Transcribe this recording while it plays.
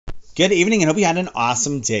Good evening and hope you had an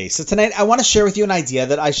awesome day. So tonight I want to share with you an idea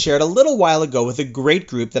that I shared a little while ago with a great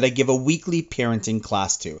group that I give a weekly parenting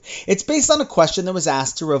class to. It's based on a question that was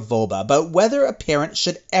asked to Revolba about whether a parent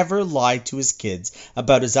should ever lie to his kids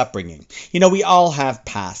about his upbringing. You know, we all have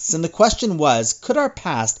pasts, and the question was, could our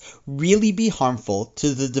past really be harmful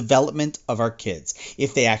to the development of our kids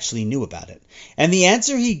if they actually knew about it? And the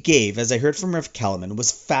answer he gave, as I heard from Rev Kellerman,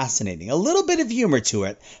 was fascinating. A little bit of humor to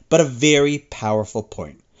it, but a very powerful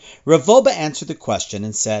point. Revolba answered the question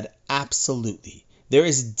and said, absolutely. There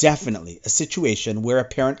is definitely a situation where a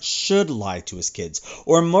parent should lie to his kids,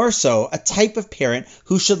 or more so, a type of parent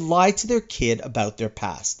who should lie to their kid about their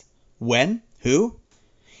past. When? Who?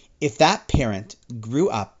 If that parent grew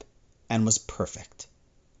up and was perfect.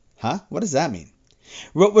 Huh? What does that mean?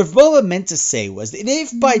 What Revolba meant to say was that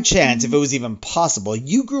if by chance, if it was even possible,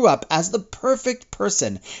 you grew up as the perfect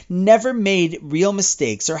person, never made real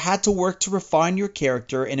mistakes or had to work to refine your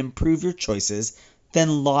character and improve your choices,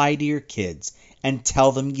 then lie to your kids and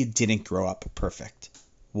tell them you didn't grow up perfect.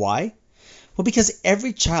 Why? Well, because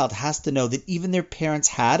every child has to know that even their parents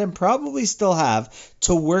had and probably still have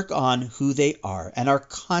to work on who they are and are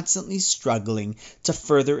constantly struggling to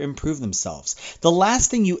further improve themselves. The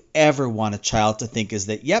last thing you ever want a child to think is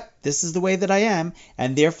that, yep, this is the way that I am,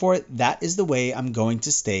 and therefore that is the way I'm going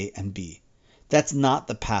to stay and be. That's not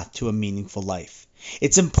the path to a meaningful life.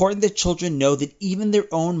 It's important that children know that even their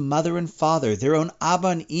own mother and father, their own Abba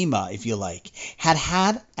and Ima, if you like,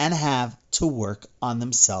 had and have to work on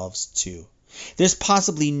themselves too. There's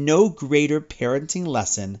possibly no greater parenting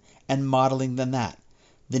lesson and modeling than that,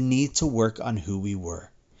 the need to work on who we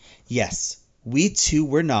were. Yes, we too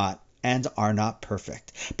were not and are not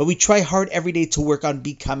perfect, but we try hard every day to work on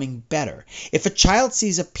becoming better. If a child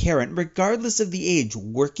sees a parent, regardless of the age,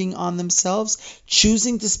 working on themselves,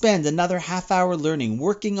 choosing to spend another half hour learning,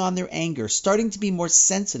 working on their anger, starting to be more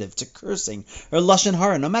sensitive to cursing or lashon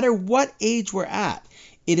hara, no matter what age we're at,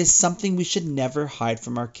 it is something we should never hide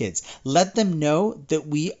from our kids. Let them know that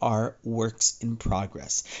we are works in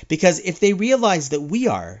progress. Because if they realize that we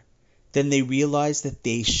are, then they realize that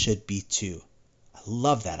they should be too. I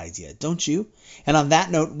love that idea, don't you? And on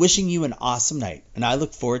that note, wishing you an awesome night, and I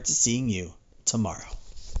look forward to seeing you tomorrow.